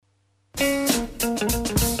Welcome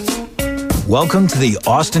to the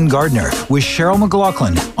Austin Gardener with Cheryl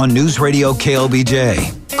McLaughlin on News Radio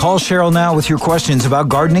KLBJ. Call Cheryl now with your questions about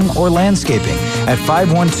gardening or landscaping at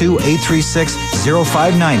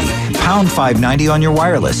 512-836-0590, pound 590 on your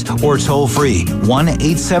wireless, or toll free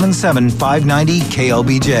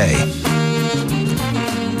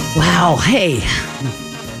 1-877-590-KLBJ. Wow, hey.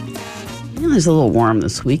 It was a little warm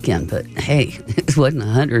this weekend, but hey, it wasn't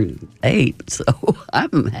 108, so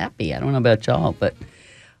I'm happy. I don't know about y'all, but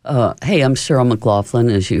hey, I'm Cheryl McLaughlin.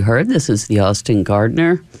 As you heard, this is the Austin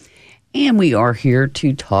Gardener, and we are here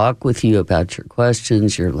to talk with you about your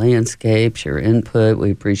questions, your landscapes, your input.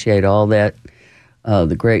 We appreciate all that,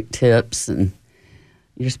 the great tips, and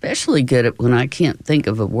you're especially good at when I can't think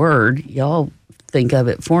of a word, y'all think of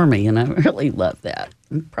it for me, and I really love that.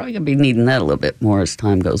 I'm probably going to be needing that a little bit more as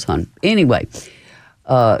time goes on. Anyway,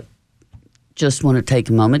 just want to take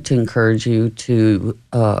a moment to encourage you to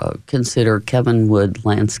consider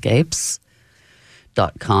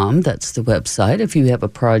kevinwoodlandscapes.com. That's the website. If you have a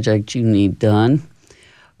project you need done,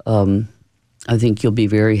 I think you'll be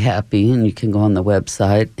very happy, and you can go on the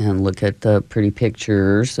website and look at the pretty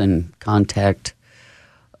pictures and contact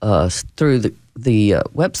us through the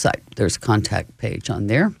website. There's a contact page on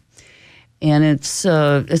there. And it's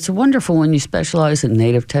wonderful when you specialize in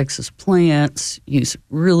native Texas plants, use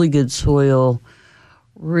really good soil,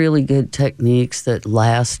 really good techniques that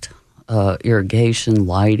last, irrigation,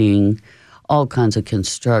 lighting, all kinds of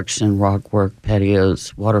construction, rock work,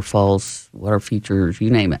 patios, waterfalls, water features, you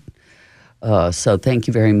name it. So thank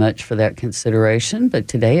you very much for that consideration. But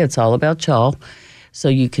today it's all about y'all. So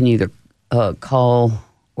you can either call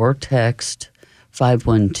or text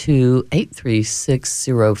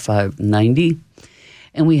 512-836-0590.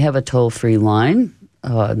 And we have a toll-free line,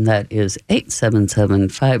 and that is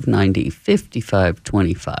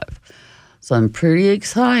 877-590-5525. So I'm pretty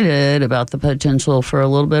excited about the potential for a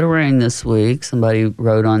little bit of rain this week. Somebody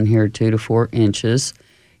wrote on here 2 to 4 inches.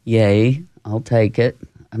 Yay, I'll take it.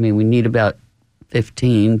 I mean, we need about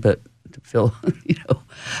 15, but to feel,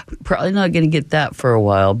 probably not going to get that for a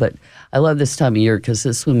while, but I love this time of year because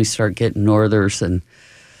this is when we start getting northers and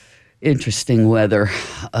interesting weather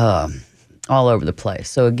all over the place.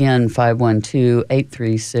 So again,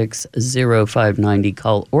 512-836-0590,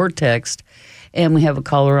 call or text. And we have a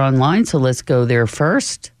caller online, so let's go there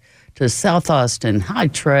first to South Austin. Hi,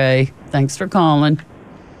 Trey. Thanks for calling.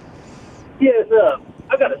 Yes,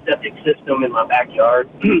 I've got a septic system in my backyard.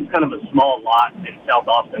 It's kind of a small lot in South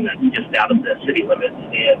Austin that's just out of the city limits,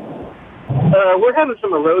 and we're having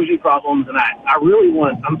some erosion problems, and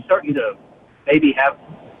I'm starting to maybe have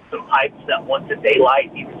some pipes that once a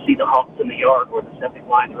daylight, you can see the humps in the yard where the septic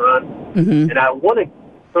lines run. Mm-hmm. And I want to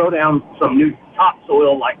throw down some new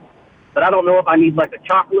topsoil, but I don't know if I need like a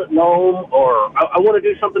chocolate loam, or I want to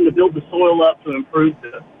do something to build the soil up to improve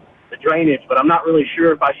the drainage, but I'm not really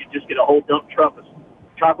sure if I should just get a whole dump truck of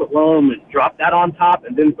chocolate loam and drop that on top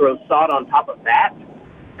and then throw sod on top of that.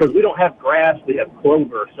 Because we don't have grass, we have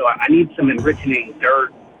clover, so I need some enriching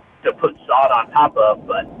dirt to put sod on top of.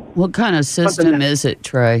 But what kind of system is it,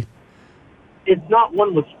 Trey? It's not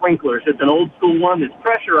one with sprinklers. It's an old school one that's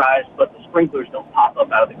pressurized, but the sprinklers don't pop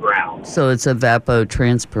up out of the ground. So it's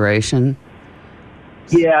evapotranspiration?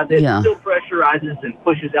 Yeah, it still pressurizes and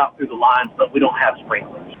pushes out through the lines, but we don't have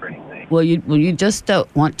sprinklers for anything. Well, you just don't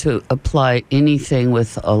want to apply anything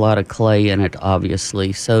with a lot of clay in it,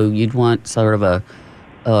 obviously. So you'd want sort of a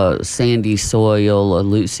sandy soil, a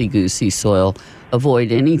loosey-goosey soil.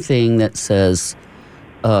 Avoid anything that says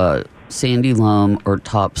sandy loam or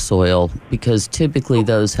topsoil, because typically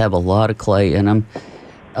those have a lot of clay in them.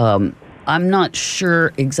 I'm not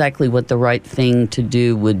sure exactly what the right thing to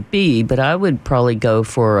do would be, but I would probably go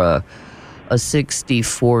for a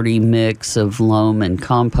 60-40 mix of loam and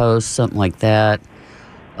compost, something like that.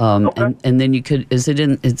 Okay. And then you could, it's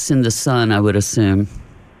in the sun, I would assume.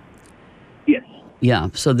 Yes. Yeah,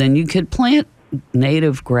 so then you could plant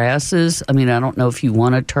native grasses. I mean, I don't know if you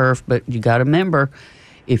want a turf, but you got to remember,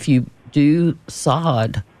 if you do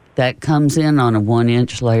sod, that comes in on a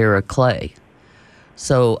 1-inch layer of clay.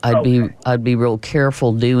 So I'd be real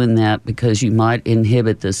careful doing that, because you might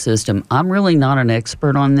inhibit the system. I'm really not an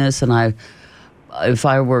expert on this, and if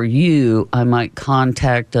I were you, I might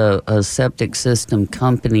contact a septic system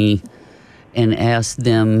company and ask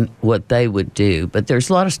them what they would do. But there's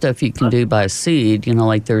a lot of stuff you can do by seed,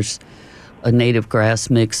 like there's native grass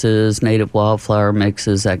mixes, native wildflower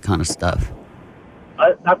mixes, that kind of stuff.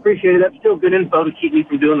 I appreciate it. That's still good info to keep me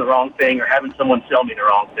from doing the wrong thing or having someone sell me the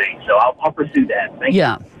wrong thing. So I'll pursue that. Thank you.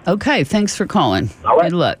 Yeah. Okay. Thanks for calling. All right.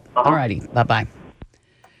 Good luck. Uh-huh. All righty. Bye-bye.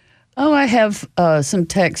 Oh, I have some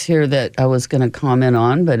text here that I was going to comment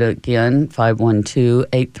on, but again,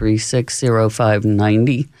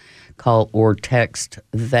 512-836-0590. Call or text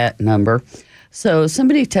that number. So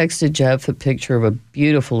somebody texted Jeff a picture of a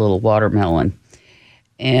beautiful little watermelon.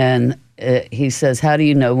 And he says, how do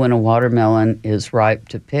you know when a watermelon is ripe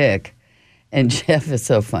to pick? And Jeff is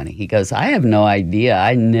so funny. He goes, I have no idea.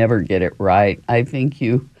 I never get it right. I think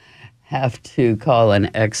you have to call an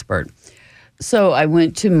expert. So I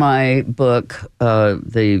went to my book,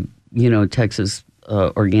 the Texas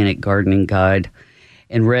Organic Gardening Guide,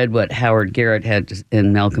 and read what Howard Garrett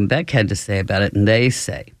and Malcolm Beck had to say about it. And they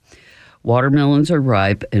say, watermelons are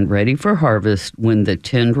ripe and ready for harvest when the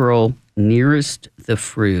tendril nearest the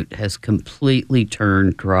fruit has completely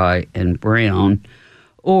turned dry and brown,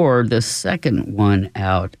 or the second one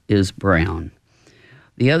out is brown.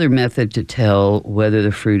 The other method to tell whether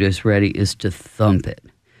the fruit is ready is to thump it.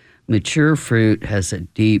 Mature fruit has a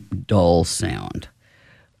deep, dull sound.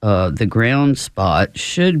 The ground spot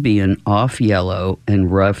should be an off yellow and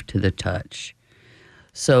rough to the touch.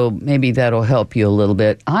 So maybe that'll help you a little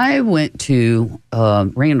bit. I went to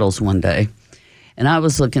Randall's one day, and I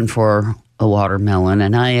was looking for a watermelon,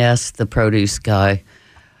 and I asked the produce guy,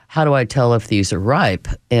 how do I tell if these are ripe?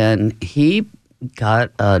 And he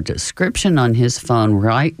got a description on his phone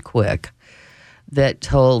right quick that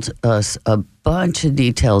told us a bunch of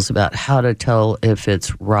details about how to tell if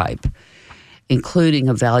it's ripe, including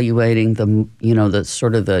evaluating the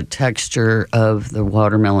sort of the texture of the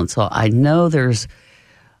watermelon. So I know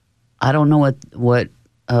I don't know what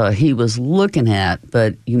he was looking at,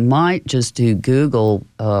 but you might just do Google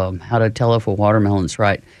how to tell if a watermelon's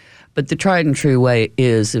right. But the tried and true way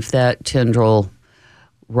is if that tendril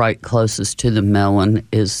right closest to the melon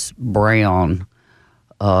is brown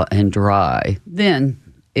and dry, then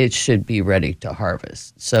it should be ready to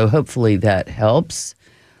harvest. So hopefully that helps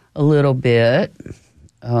a little bit.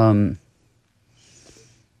 Let's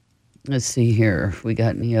see here if we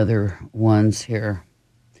got any other ones here.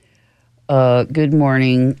 Good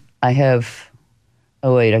morning. I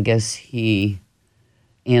guess he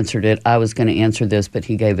answered it. I was going to answer this, but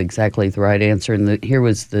he gave exactly the right answer. And here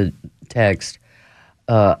was the text.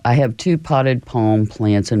 I have 2 potted palm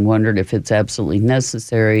plants and wondered if it's absolutely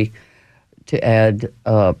necessary to add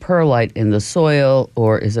perlite in the soil,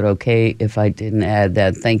 or is it okay if I didn't add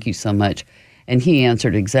that? Thank you so much. And he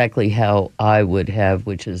answered exactly how I would have,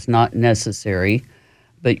 which is not necessary,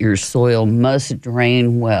 but your soil must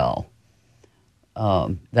drain well.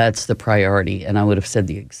 That's the priority. And I would have said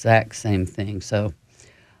the exact same thing. So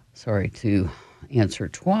sorry to answer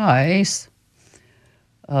twice.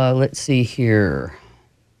 Let's see here.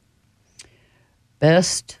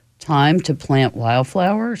 Best time to plant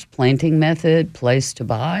wildflowers, planting method, place to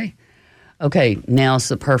buy. Okay, now's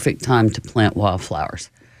the perfect time to plant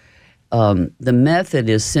wildflowers. The method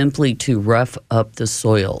is simply to rough up the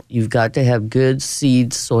soil. You've got to have good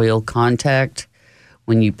seed-soil contact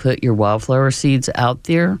when you put your wildflower seeds out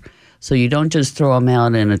there, so you don't just throw them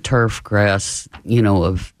out in a turf grass,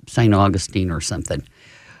 of St. Augustine or something.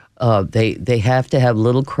 They have to have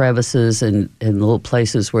little crevices and little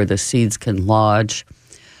places where the seeds can lodge.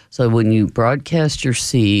 So when you broadcast your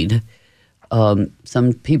seed,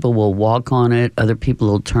 some people will walk on it, other people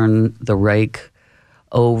will turn the rake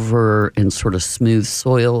over and sort of smooth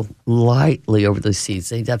soil lightly over the seeds.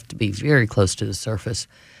 They have to be very close to the surface.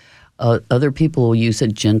 Other people will use a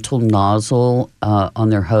gentle nozzle on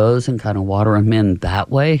their hose and kind of water them in that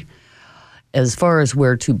way. As far as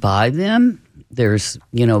where to buy them, there's,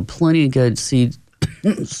 plenty of good seed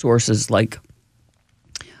sources like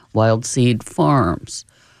Wild Seed Farms,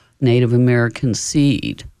 Native American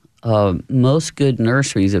Seed. Most good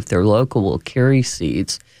nurseries, if they're local, will carry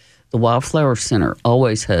seeds. The Wildflower Center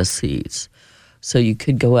always has seeds. So you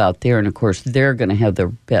could go out there, and of course, they're going to have the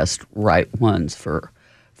best right ones for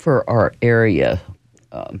our area.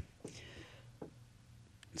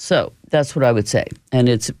 So that's what I would say. And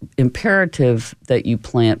it's imperative that you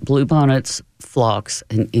plant bluebonnets, phlox,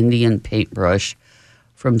 and Indian paintbrush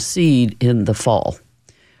from seed in the fall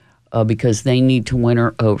because they need to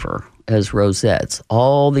winter over as rosettes.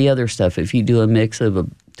 All the other stuff, if you do a mix of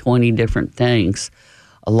 20 different things,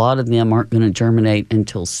 a lot of them aren't going to germinate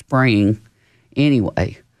until spring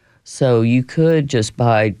anyway. So you could just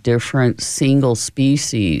buy different single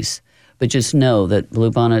species, but just know that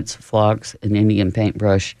bluebonnets, phlox, and Indian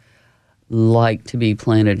paintbrush like to be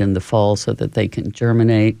planted in the fall so that they can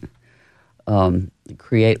germinate,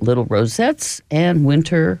 create little rosettes, and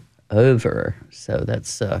winter over. So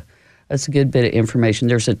that's a good bit of information.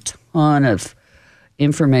 There's a ton of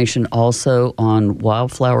information also on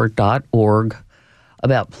wildflower.org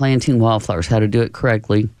about planting wildflowers, how to do it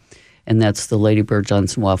correctly. and that's the Lady Bird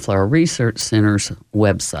Johnson Wildflower Research Center's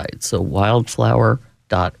website. So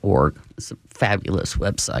wildflower.org. It's a fabulous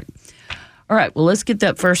website. All right, well, let's get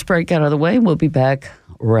that first break out of the way. We'll be back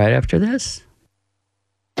right after this.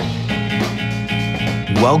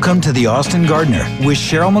 Welcome to the Austin Gardener with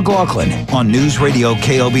Cheryl McLaughlin on News Radio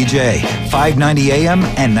KLBJ, 590 AM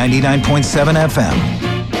and 99.7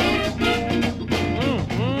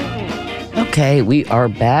 FM. Okay, we are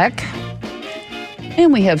back.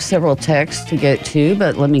 And we have several texts to get to,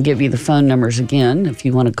 but let me give you the phone numbers again. If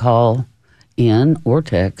you want to call in or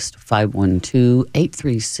text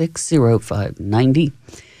 512-836-0590.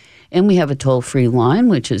 And we have a toll-free line,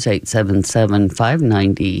 which is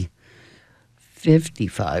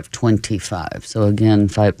 877-590-5525. So again,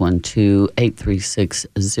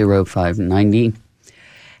 512-836-0590.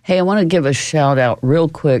 Hey, I want to give a shout out real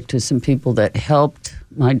quick to some people that helped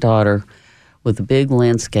my daughter with a big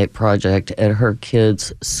landscape project at her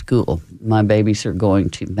kids' school. My babies are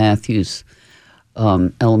going to Matthews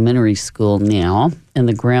Elementary School now, and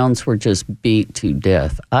the grounds were just beat to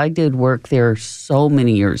death. I did work there so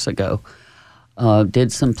many years ago.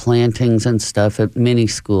 Did some plantings and stuff at many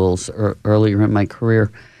schools earlier in my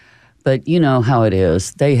career. But you know how it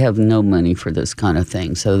is. They have no money for this kind of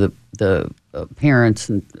thing. So the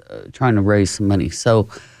parents trying to raise some money. So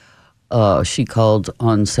she called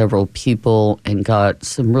on several people and got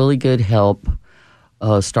some really good help,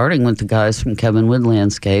 starting with the guys from Kevin Wood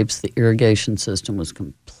Landscapes. The irrigation system was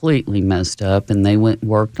completely messed up, and they went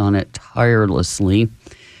and worked on it tirelessly.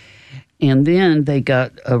 And then they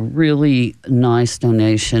got a really nice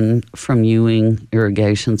donation from Ewing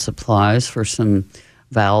Irrigation Supplies for some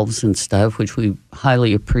valves and stuff, which we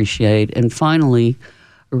highly appreciate. And finally,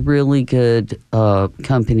 a really good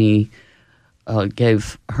company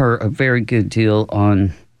gave her a very good deal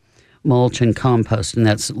on mulch and compost, and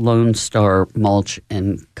that's Lone Star Mulch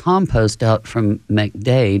and Compost out from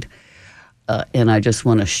McDade. And I just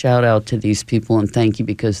want to shout out to these people and thank you,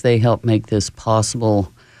 because they helped make this possible,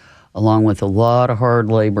 along with a lot of hard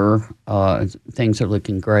labor. Things are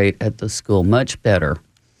looking great at the school, much better.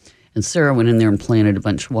 And Sarah went in there and planted a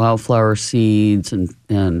bunch of wildflower seeds and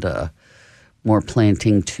more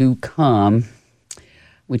planting to come,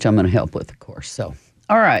 which I'm going to help with, of course. So,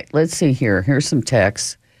 all right, let's see here. Here's some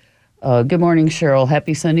texts. Good morning, Cheryl.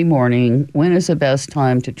 Happy Sunday morning. When is the best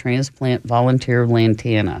time to transplant volunteer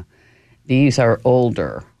lantana? These are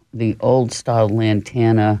older, the old-style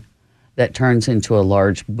lantana that turns into a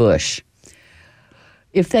large bush.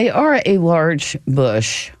 If they are a large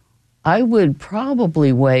bush, I would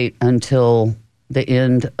probably wait until the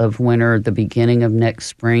end of winter, the beginning of next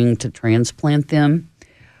spring to transplant them,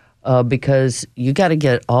 because you got to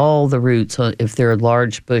get all the roots. If they're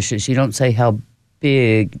large bushes, you don't say how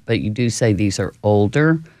big, but you do say these are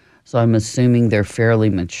older, so I'm assuming they're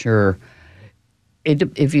fairly mature.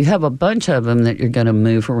 If you have a bunch of them that you're going to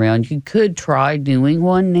move around, you could try doing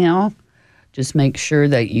one now. Just make sure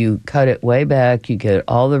that you cut it way back, you get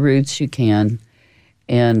all the roots you can,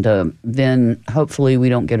 and then hopefully we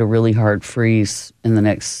don't get a really hard freeze in the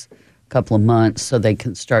next couple of months so they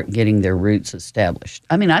can start getting their roots established.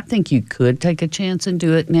 I mean, I think you could take a chance and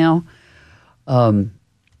do it now,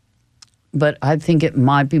 but I think it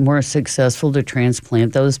might be more successful to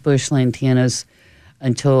transplant those bush lantanas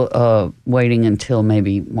until waiting until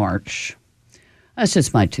maybe March. That's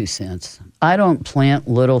just my 2 cents. I don't plant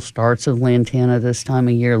little starts of lantana this time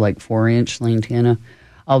of year, like 4-inch lantana.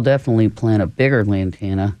 I'll definitely plant a bigger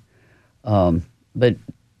lantana, but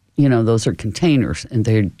you know, those are containers and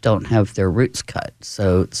they don't have their roots cut,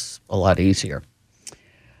 so it's a lot easier.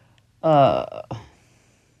 Okay,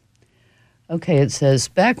 it says,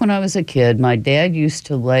 back when I was a kid, my dad used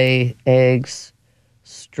to lay eggs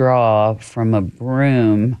straw from a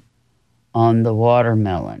broom on the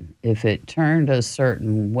watermelon. If it turned a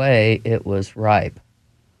certain way, it was ripe.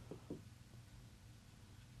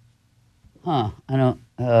 I don't,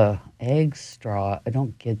 egg straw, I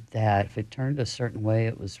don't get that. If it turned a certain way,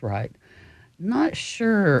 it was ripe. Not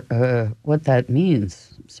sure what that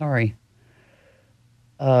means. Sorry.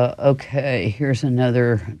 Okay, here's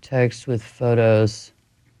another text with photos.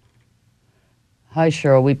 Hi,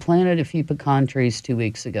 Cheryl. We planted a few pecan trees 2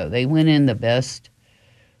 weeks ago. They weren't in the best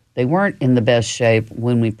shape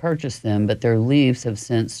when we purchased them, but their leaves have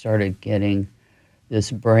since started getting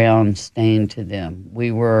this brown stain to them.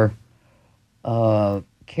 We were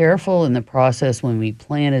careful in the process when we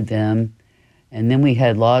planted them, and then we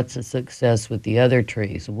had lots of success with the other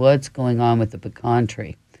trees. What's going on with the pecan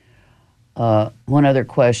tree? One other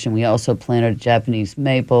question. We also planted Japanese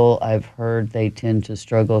maple. I've heard they tend to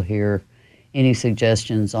struggle here. Any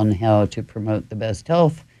suggestions on how to promote the best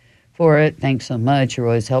health for it. Thanks so much. You're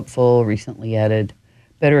always helpful. Recently added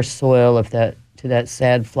better soil to that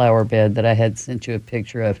sad flower bed that I had sent you a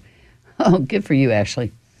picture of. Oh, good for you,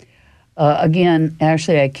 Ashley. Again,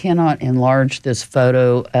 Ashley, I cannot enlarge this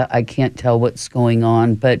photo. I can't tell what's going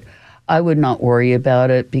on, but I would not worry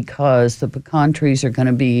about it because the pecan trees are going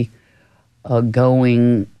to be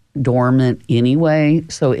going dormant anyway,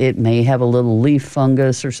 so it may have a little leaf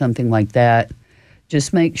fungus or something like that.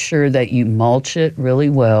 Just make sure that you mulch it really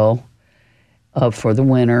well for the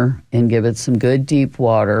winter and give it some good deep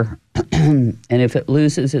water. And if it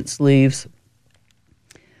loses its leaves,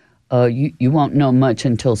 you won't know much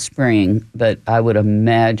until spring, but I would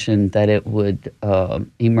imagine that it would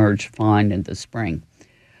emerge fine in the spring.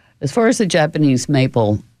 As far as the Japanese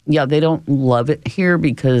maple, yeah, they don't love it here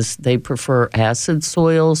because they prefer acid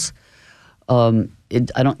soils. You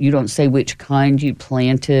don't say which kind you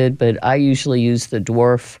planted, but I usually use the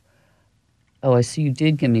dwarf. Oh, I see you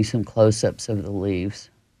did give me some close-ups of the leaves.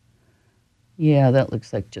 Yeah, that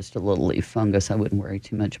looks like just a little leaf fungus. I wouldn't worry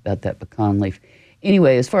too much about that pecan leaf.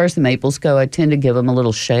 Anyway, as far as the maples go, I tend to give them a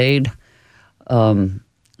little shade,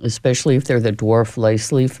 especially if they're the dwarf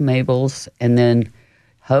lace leaf maples, and then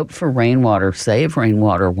hope for rainwater. Save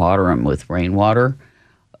rainwater, water them with rainwater,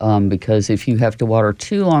 because if you have to water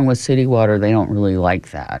too long with city water, they don't really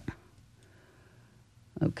like that.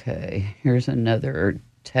 Okay, here's another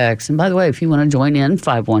text. And by the way, if you want to join in,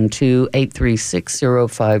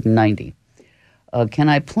 512-836-0590. Can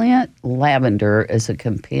I plant lavender as a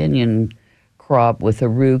companion crop with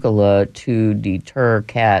arugula to deter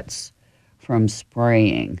cats from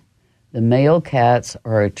spraying? The male cats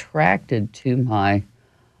are attracted to my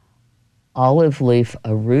olive leaf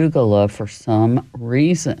arugula for some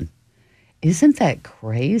reason. Isn't that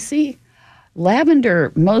crazy?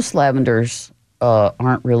 Most lavenders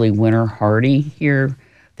aren't really winter hardy here.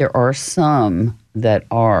 There are some that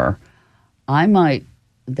are.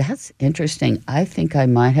 That's interesting. I think I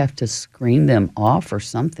might have to screen them off or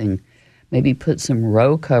something. Maybe put some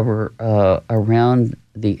row cover around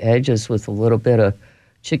the edges with a little bit of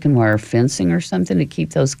chicken wire fencing or something to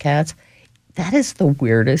keep those cats. That is the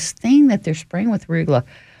weirdest thing that they're spraying with arugula.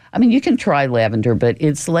 I mean, you can try lavender, but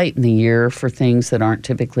it's late in the year for things that aren't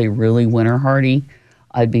typically really winter hardy.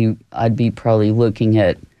 I'd be probably looking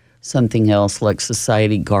at something else like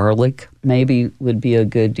society garlic. Maybe would be a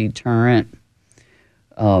good deterrent.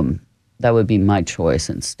 That would be my choice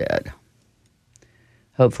instead.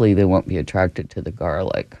 Hopefully they won't be attracted to the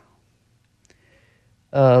garlic.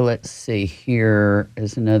 Let's see, here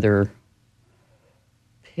is another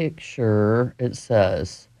picture. It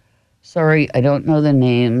says, sorry, I don't know the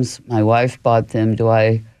names. My wife bought them. Do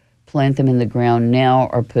I plant them in the ground now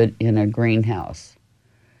or put in a greenhouse?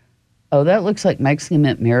 Oh, that looks like Mexican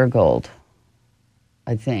mint marigold,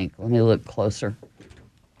 I think. Let me look closer.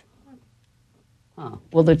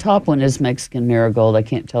 Well, the top one is Mexican marigold. I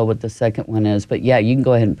can't tell what the second one is, but yeah, you can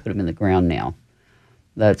go ahead and put them in the ground now.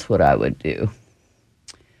 That's what I would do.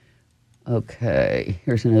 Okay,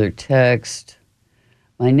 here's another text.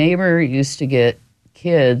 My neighbor used to get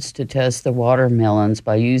kids to test the watermelons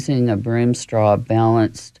by using a broom straw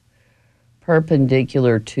balanced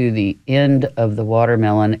perpendicular to the end of the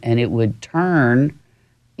watermelon, and it would turn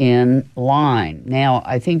in line. Now,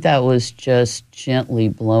 I think that was just gently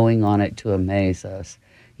blowing on it to amaze us.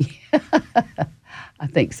 Yeah, I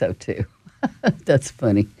think so too. That's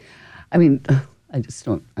funny. I mean, I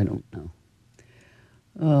don't know.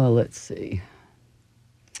 Oh, let's see.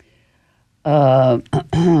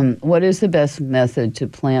 What is the best method to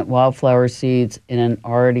plant wildflower seeds in an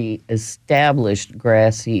already established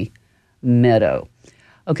grassy meadow?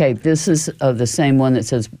 Okay, this is the same one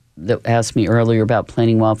that asked me earlier about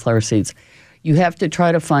planting wildflower seeds. You have to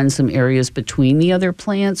try to find some areas between the other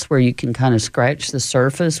plants where you can kind of scratch the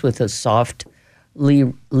surface with a soft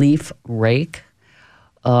leaf rake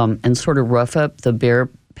and sort of rough up the bare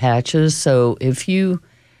patches. So if you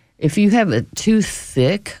have a too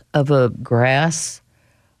thick of a grass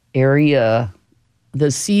area,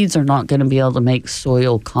 the seeds are not going to be able to make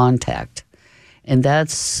soil contact. And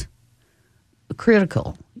that's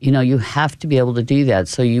critical. You know, you have to be able to do that.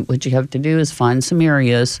 So what you have to do is find some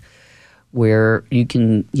areas where you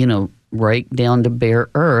can, rake down to bare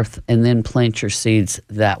earth and then plant your seeds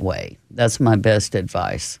that way. That's my best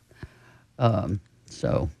advice.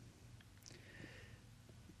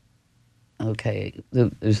 Okay,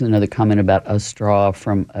 there's another comment about a straw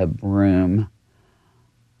from a broom.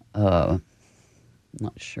 Not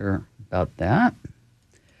sure about that.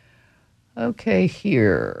 Okay,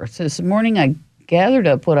 here. So this morning I gathered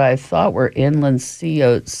up what I thought were inland sea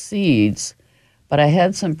oat seeds, but I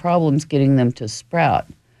had some problems getting them to sprout.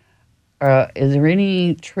 Is there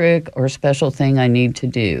any trick or special thing I need to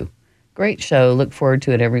do? Great show. Look forward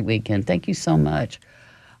to it every weekend. Thank you so much.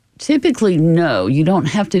 Typically, no, you don't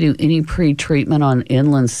have to do any pre-treatment on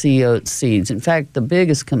inland sea oat seeds. In fact, the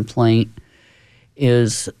biggest complaint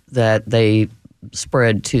is that they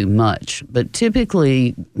spread too much. But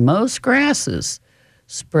typically, most grasses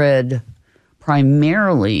spread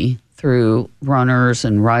primarily through runners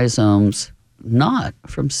and rhizomes, not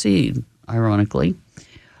from seed, ironically.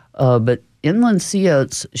 But inland sea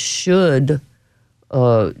oats should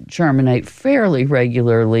germinate fairly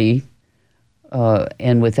regularly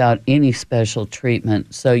and without any special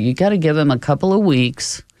treatment. So you got to give them a couple of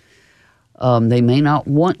weeks. They may not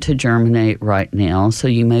want to germinate right now, so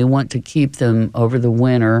you may want to keep them over the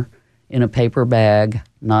winter in a paper bag,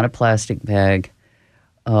 not a plastic bag,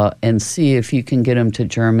 and see if you can get them to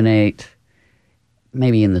germinate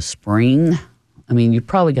maybe in the spring. I mean, you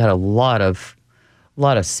probably got a lot of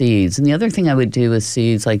seeds. And the other thing I would do with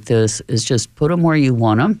seeds like this is just put them where you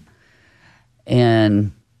want them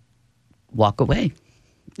and walk away.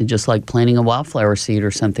 Just like planting a wildflower seed or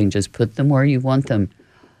something, just put them where you want them.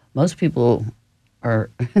 Most people are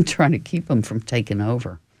trying to keep them from taking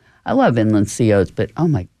over. I love inland sea oats, but oh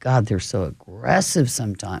my God, they're so aggressive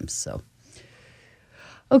sometimes. So,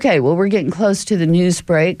 okay, well, we're getting close to the news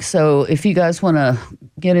break. So if you guys want to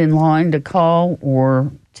get in line to call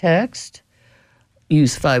or text,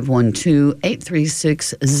 use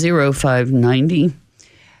 512-836-0590.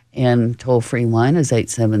 And toll-free line is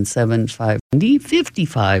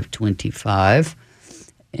 877-590-5525.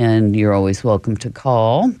 And you're always welcome to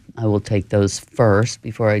call. I will take those first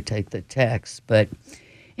before I take the text. But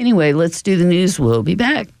anyway, let's do the news. We'll be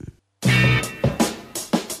back.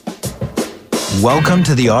 Welcome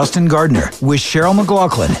to the Austin Gardener with Cheryl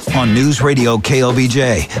McLaughlin on News Radio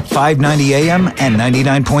KLBJ, 590 AM and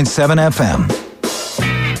 99.7 FM.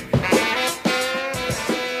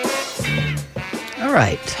 All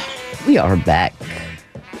right, we are back.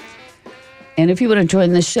 And if you want to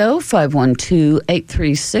join the show,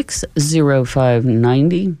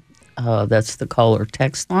 512-836-0590. That's the call or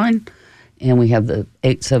text line. And we have the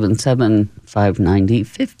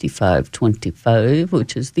 877-590-5525,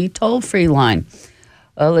 which is the toll-free line.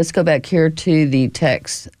 Let's go back here to the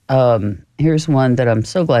text. Here's one that I'm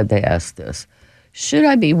so glad they asked this. Should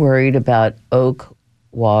I be worried about oak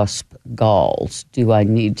wasp galls? Do I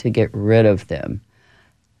need to get rid of them?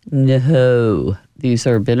 No. These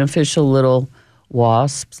are beneficial little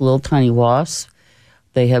wasps, little tiny wasps.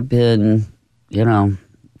 They have been,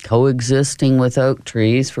 coexisting with oak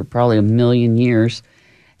trees for probably 1 million years,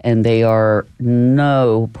 and they are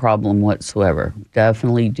no problem whatsoever.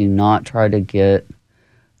 Definitely do not try to get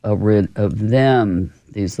rid of them,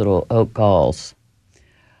 these little oak galls.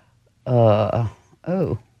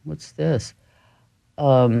 What's this?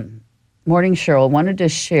 Morning, Cheryl. Wanted to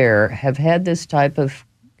share, have had this type of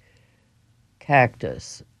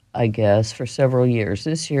cactus, I guess, for several years.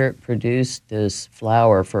 This year it produced this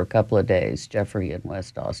flower for a couple of days, Jeffrey in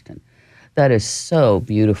West Austin. That is so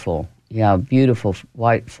beautiful. Yeah, beautiful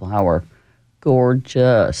white flower.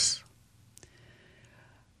 Gorgeous.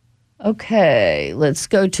 Okay, let's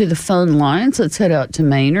go to the phone lines. Let's head out to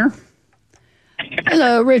Manor.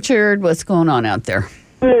 Hello, Richard. What's going on out there?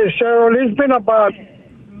 Hey, Cheryl. It's been about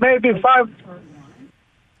maybe 5...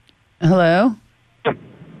 Hello?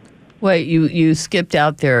 Wait, you skipped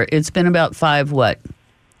out there. It's been about 5 what?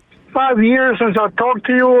 5 years since I talked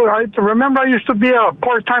to you. I remember I used to be a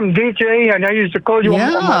part-time DJ, and I used to call you on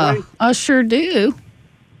my way. I sure do.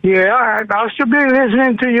 Yeah, I should be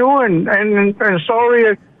listening to you, and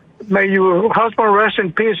sorry, may your husband rest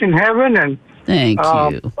in peace in heaven. And thank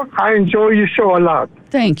you. I enjoy your show a lot.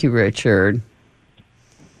 Thank you, Richard.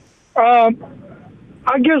 I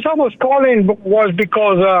guess I was calling was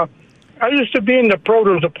because I used to be in the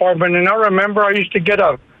produce department, and I remember I used to get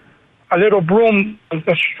a little broom with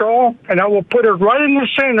a straw, and I would put it right in the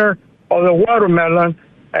center of the watermelon,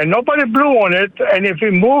 and nobody blew on it. And if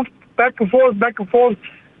it moved back and forth, that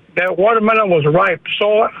watermelon was ripe.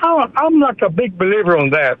 So I'm not a big believer on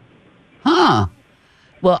that. Huh.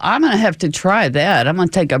 Well, I'm going to have to try that. I'm going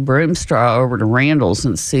to take a broom straw over to Randall's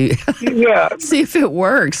and see, see if it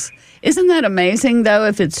works. Isn't that amazing, though?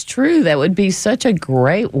 If it's true, that would be such a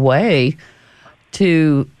great way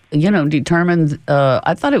to, determine.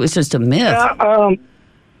 I thought it was just a myth. Yeah,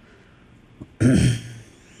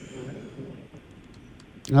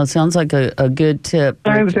 well, it sounds like a good tip.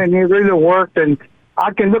 And it really worked. And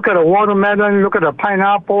I can look at a watermelon, look at a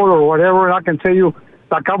pineapple or whatever, and I can tell you,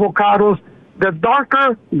 like avocados, the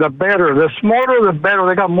darker, the better. The smaller, the better.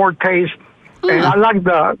 They got more taste. And I like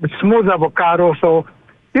the smooth avocado. So,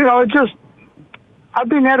 I've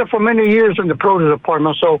been at it for many years in the produce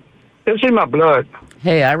department, so it's in my blood.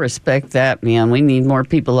 Hey, I respect that, man. We need more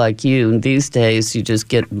people like you. And these days, you just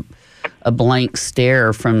get a blank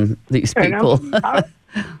stare from these people.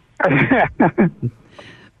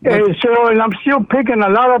 And I'm still picking a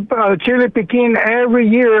lot of chili piquin every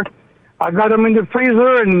year. I got them in the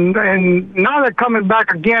freezer, and now they're coming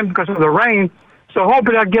back again because of the rain. So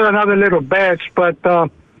hopefully I get another little batch. But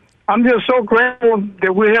I'm just so grateful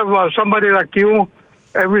that we have somebody like you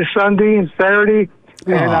every Sunday and Saturday.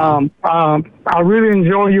 And I really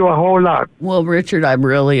enjoy you a whole lot. Well, Richard, I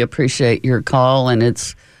really appreciate your call, and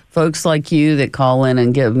it's folks like you that call in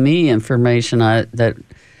and give me information that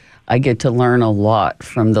I get to learn a lot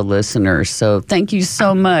from the listeners. So thank you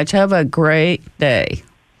so much. Have a great day.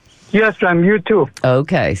 Yes, ma'am. You too.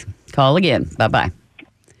 Okay. Call again. Bye-bye.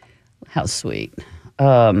 How sweet.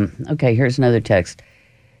 Okay, here's another text.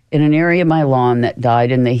 In an area of my lawn that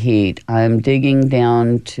died in the heat, I'm digging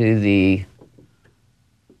down to the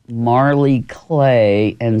marley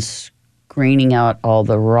clay and screening out all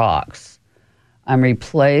the rocks. I'm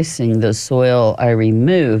replacing the soil I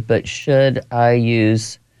removed, but should I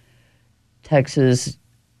use Texas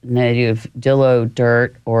native Dillo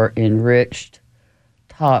dirt or enriched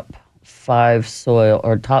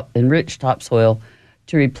enriched topsoil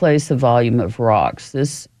to replace the volume of rocks?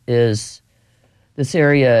 This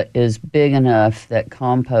area is big enough that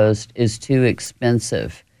compost is too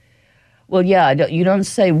expensive. Well, yeah, you don't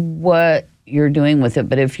say what you're doing with it,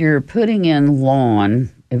 but if you're putting in lawn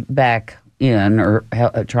back in or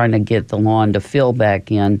trying to get the lawn to fill back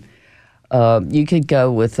in, you could go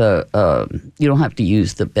with you don't have to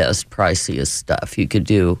use the best, priciest stuff. You could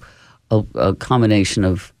do a combination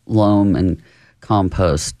of loam and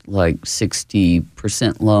compost, like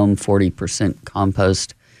 60% loam, 40%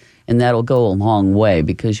 compost, and that'll go a long way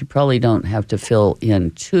because you probably don't have to fill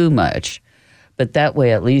in too much. But that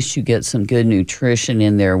way, at least you get some good nutrition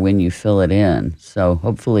in there when you fill it in. So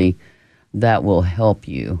hopefully that will help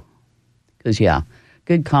you. Because, yeah,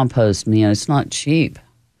 good compost, man, it's not cheap.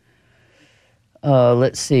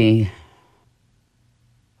 Let's see.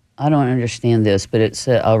 I don't understand this, but it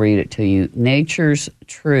said, I'll read it to you. Nature's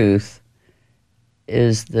truth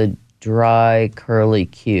is the dry, curly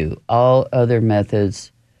Q. All other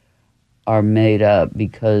methods are made up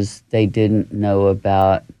because they didn't know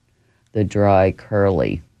about the dry,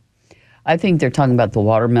 curly. I think they're talking about the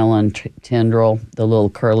watermelon tendril, the little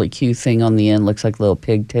curly Q thing on the end, looks like a little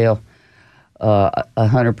pigtail.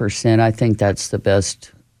 100%. I think that's the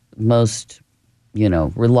best, most,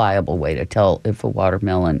 reliable way to tell if a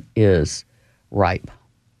watermelon is ripe.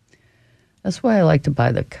 That's why I like to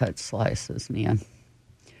buy the cut slices, man.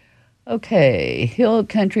 Okay, Hill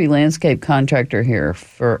Country Landscape Contractor here.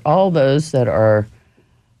 For all those that are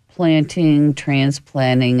planting,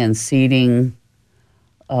 transplanting, and seeding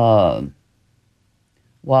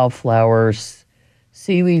wildflowers,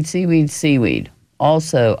 seaweed.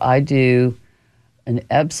 Also, I do an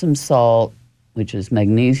Epsom salt, which is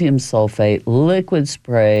magnesium sulfate, liquid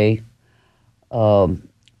spray on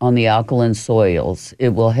the alkaline soils. It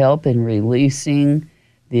will help in releasing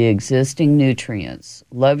the existing nutrients.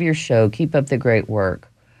 Love your show. Keep up the great work.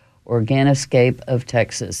 Organoscape of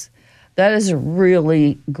Texas. That is a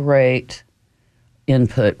really great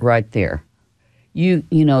input right there. You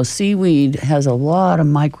know, seaweed has a lot of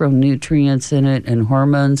micronutrients in it and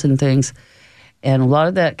hormones and things, and a lot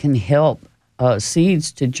of that can help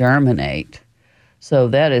seeds to germinate. So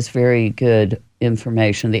that is very good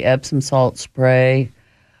information. The Epsom salt spray,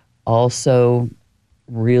 also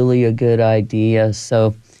really a good idea.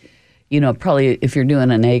 So, probably if you're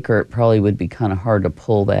doing an acre, it probably would be kind of hard to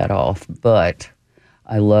pull that off, but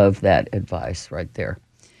I love that advice right there.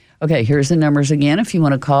 Okay, here's the numbers again. If you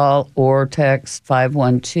want to call or text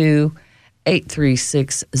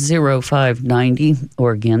 512-836-0590,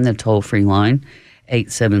 or again, the toll-free line,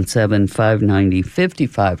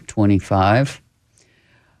 877-590-5525.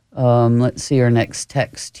 Let's see our next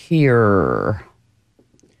text here.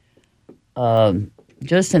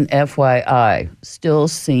 Just an FYI, still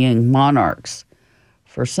seeing monarchs.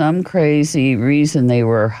 For some crazy reason, they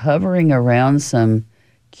were hovering around some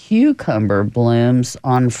cucumber blooms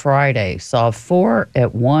on Friday. Saw 4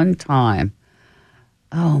 at one time.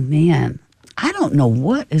 Oh, man. I don't know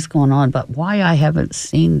what is going on, but why I haven't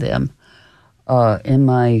seen them in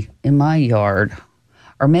my yard.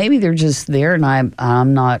 Or maybe they're just there and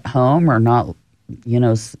I'm not home or not,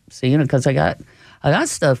 seeing it, because I got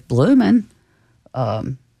stuff blooming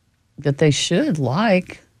that they should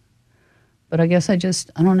like. But I guess I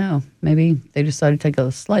don't know. Maybe they decided to take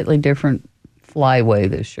a slightly different flyway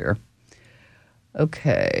this year.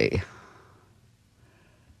 Okay.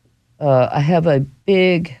 I have a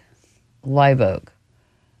big live oak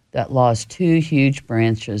that lost 2 huge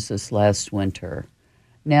branches this last winter.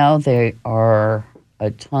 Now there are a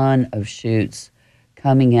ton of shoots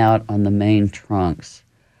coming out on the main trunks.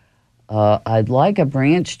 I'd like a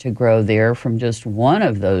branch to grow there from just one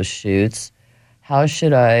of those shoots. How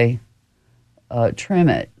should I trim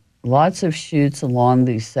it? Lots of shoots along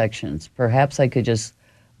these sections. Perhaps I could just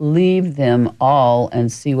leave them all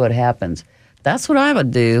and see what happens. That's what I would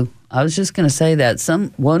do. I was just going to say that.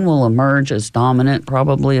 One will emerge as dominant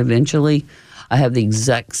probably eventually. I have the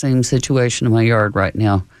exact same situation in my yard right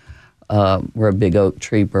now where a big oak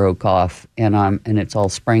tree broke off and it's all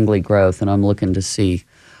sprangly growth, and I'm looking to see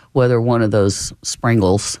whether one of those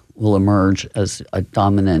sprangles will emerge as a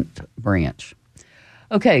dominant branch.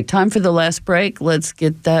 Okay, time for the last break. Let's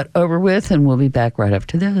get that over with, and we'll be back right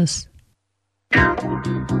after this.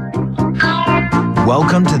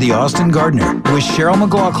 Welcome to the Austin Gardener with Cheryl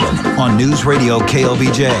McLaughlin on News Radio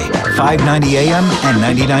KLBJ, 590 AM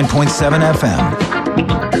and 99.7 FM.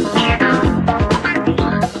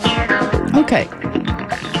 Okay,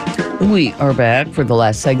 we are back for the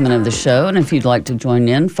last segment of the show, and if you'd like to join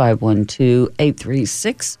in,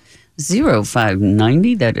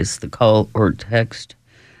 512-836-0590. That is the call or text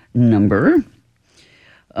number.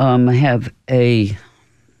 I have a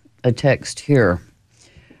text here.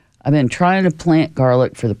 I've been trying to plant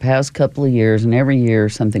garlic for the past couple of years, and every year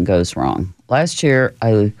something goes wrong. Last year,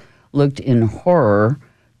 I looked in horror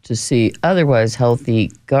to see otherwise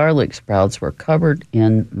healthy garlic sprouts were covered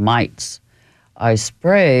in mites. I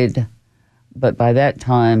sprayed, but by that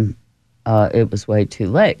time, it was way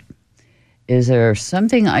too late. Is there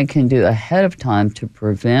something I can do ahead of time to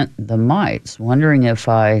prevent the mites? Wondering if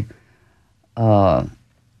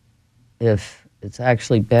it's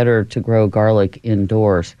actually better to grow garlic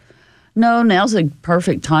indoors. No, now's a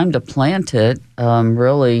perfect time to plant it,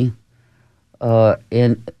 really.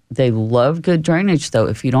 And they love good drainage, though.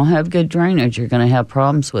 If you don't have good drainage, you're going to have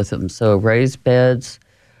problems with them. So raised beds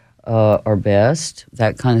are best,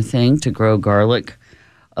 that kind of thing, to grow garlic.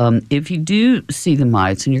 If you do see the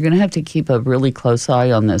mites, and you're going to have to keep a really close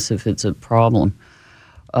eye on this if it's a problem,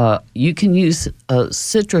 you can use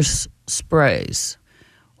citrus sprays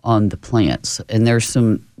on the plants. And there's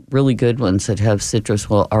some really good ones that have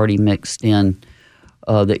citrus oil already mixed in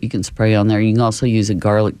that you can spray on there. You can also use a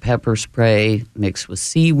garlic pepper spray mixed with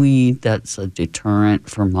seaweed. That's a deterrent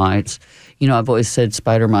for mites. You know, I've always said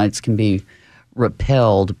spider mites can be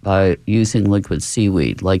repelled by using liquid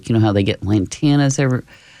seaweed. Like, you know how they get lantanas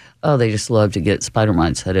they just love to get spider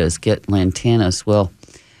mites, that is, get lantanas. Well,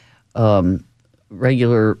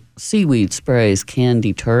 regular seaweed sprays can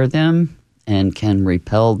deter them and can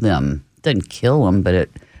repel them. Doesn't kill them, but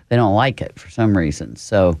they don't like it for some reason.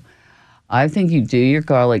 So I think you do your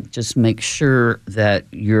garlic, just make sure that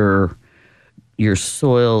your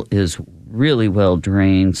soil is really well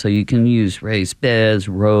drained, so you can use raised beds,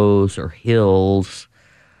 rows, or hills.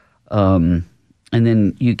 And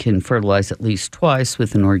then you can fertilize at least twice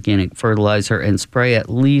with an organic fertilizer and spray at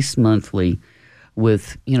least monthly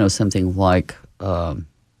with, something like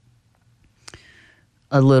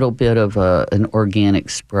a little bit of an organic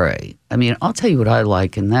spray. I mean, I'll tell you what I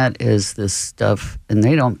like, and that is this stuff, and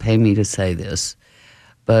they don't pay me to say this,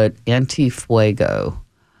 but Anti-Fuego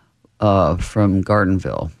from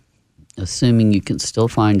Gardenville, assuming you can still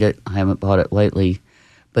find it. I haven't bought it lately,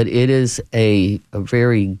 but it is a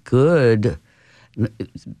very good,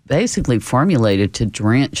 basically formulated to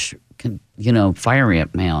drench, fire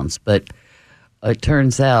ant mounds, but it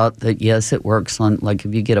turns out that, yes, it works on, like,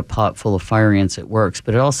 if you get a pot full of fire ants, it works,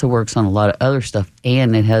 but it also works on a lot of other stuff,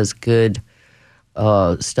 and it has good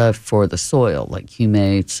stuff for the soil, like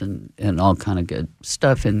humates and all kind of good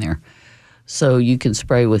stuff in there. So you can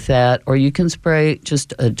spray with that, or you can spray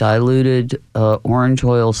just a diluted orange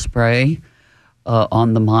oil spray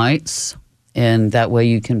on the mites, and that way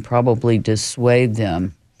you can probably dissuade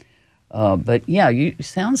them. But, yeah,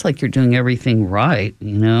 sounds like you're doing everything right,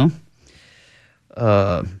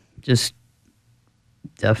 just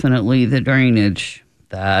definitely the drainage.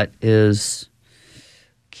 That is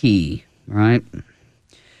key, right?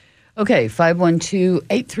 Okay,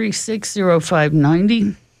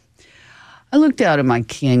 512-836-0590. I looked out at my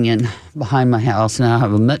canyon behind my house, and I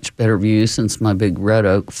have a much better view since my big red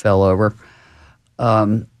oak fell over,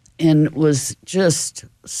 and was just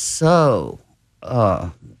so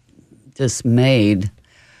dismayed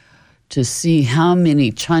to see how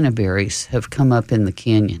many China berries have come up in the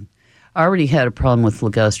canyon. I already had a problem with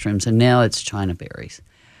ligustrums, and now it's China berries.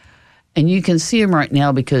 And you can see them right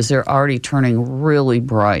now because they're already turning really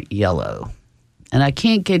bright yellow. And I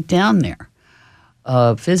can't get down there.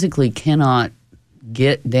 Physically cannot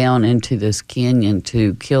get down into this canyon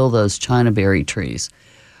to kill those chinaberry trees.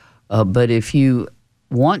 But if you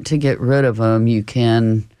want to get rid of them, you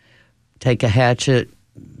can take a hatchet,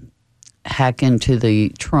 hack into the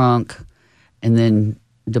trunk, and then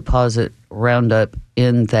deposit Roundup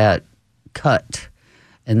in that cut,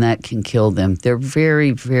 and that can kill them. They're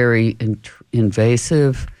very, very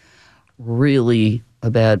invasive, really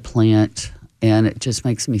a bad plant, and it just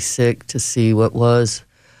makes me sick to see what was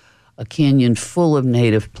a canyon full of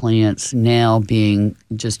native plants now being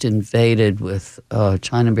just invaded with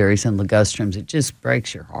chinaberries and ligustrums. It just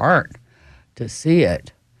breaks your heart to see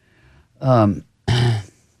it.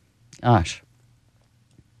 Gosh.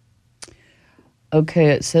 Okay,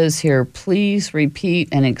 it says here, please repeat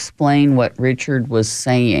and explain what Richard was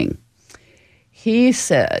saying. He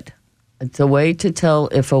said, the way to tell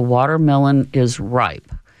if a watermelon is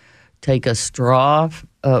ripe, take a straw,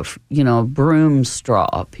 broom straw,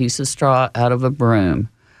 a piece of straw out of a broom,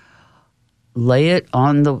 lay it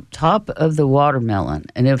on the top of the watermelon,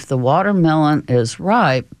 and if the watermelon is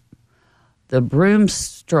ripe, the broom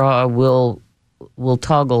straw will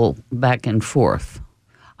toggle back and forth.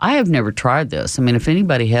 I have never tried this. I mean, if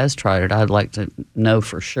anybody has tried it, I'd like to know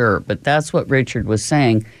for sure. But that's what Richard was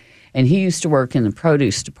saying. And he used to work in the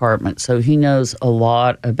produce department, so he knows a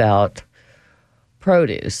lot about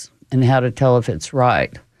produce and how to tell if it's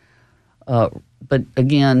right. But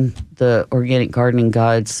again, the Organic Gardening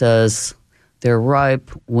Guide says they're ripe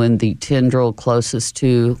when the tendril closest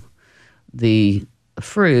to the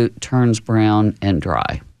fruit turns brown and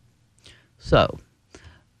dry. So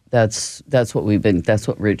that's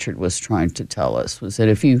what Richard was trying to tell us, was that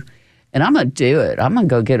if you, and I'm going to do it, I'm going to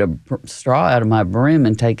go get a straw out of my broom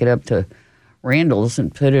and take it up to Randall's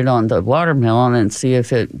and put it on the watermelon and see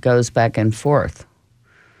if it goes back and forth.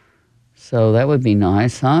 So that would be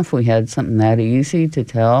nice, huh, if we had something that easy to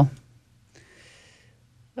tell.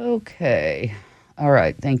 Okay. All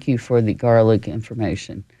right. Thank you for the garlic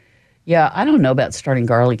information. Yeah, I don't know about starting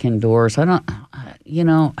garlic indoors. I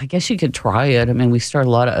guess you could try it. I mean, we start a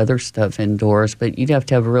lot of other stuff indoors, but you'd have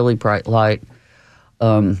to have a really bright light.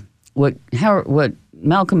 What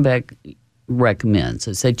Malcolm Beck recommends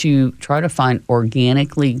is that you try to find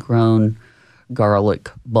organically grown garlic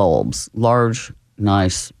bulbs, large,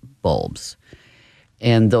 nice bulbs.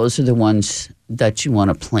 And those are the ones that you want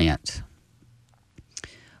to plant.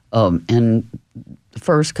 And the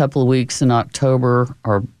first couple of weeks in October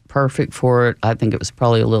are perfect for it. I think it was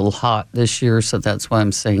probably a little hot this year, so that's why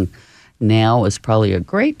I'm saying now is probably a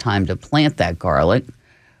great time to plant that garlic.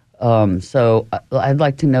 So I'd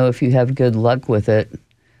like to know if you have good luck with it.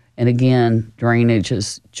 And again, drainage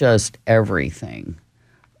is just everything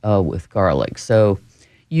with garlic. So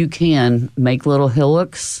you can make little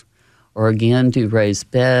hillocks or again do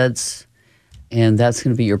raised beds, and that's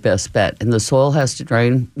going to be your best bet. And the soil has to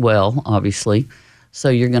drain well, obviously. So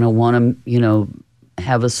you're going to want to,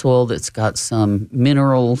 have a soil that's got some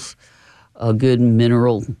minerals, a good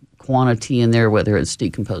mineral quantity in there, whether it's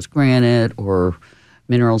decomposed granite or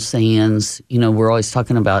mineral sands. We're always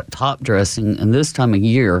talking about top dressing, and this time of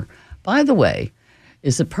year, by the way,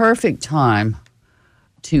 is the perfect time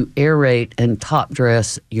to aerate and top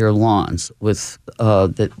dress your lawns with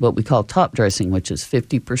what we call top dressing, which is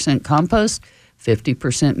 50% compost,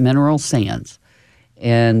 50% mineral sands.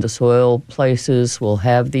 And the soil places will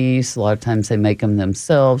have these. A lot of times they make them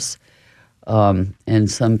themselves. And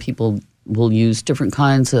some people will use different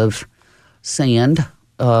kinds of sand,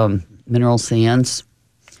 mineral sands,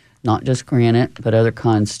 not just granite, but other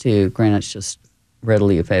kinds too. Granite's just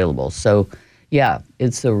readily available. So, yeah,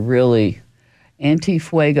 it's a really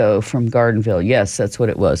anti-fuego from Gardenville. Yes, that's what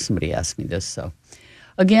it was. Somebody asked me this. So,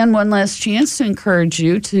 again, one last chance to encourage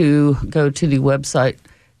you to go to the website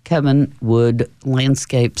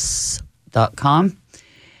kevinwoodlandscapes.com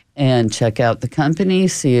and check out the company,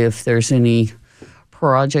 see if there's any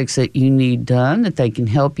projects that you need done that they can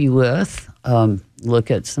help you with. Look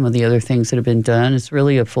at some of the other things that have been done. It's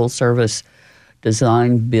really a full-service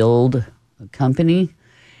design build company.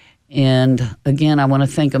 And again, I want to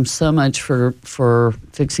thank them so much for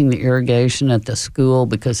fixing the irrigation at the school,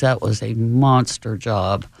 because that was a monster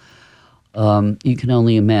job. You can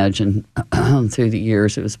only imagine through the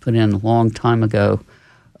years, it was put in a long time ago,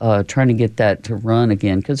 trying to get that to run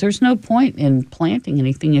again, because there's no point in planting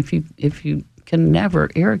anything if you can never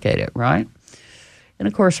irrigate it, right? And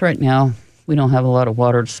of course, right now we don't have a lot of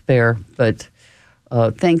water to spare, but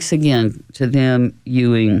thanks again to them,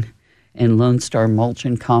 Ewing and Lone Star Mulch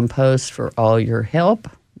and Compost, for all your help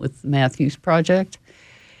with the Matthews Project.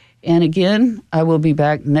 And again, I will be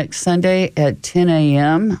back next Sunday at 10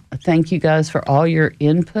 a.m. Thank you guys for all your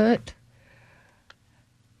input.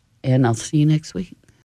 and I'll see you next week.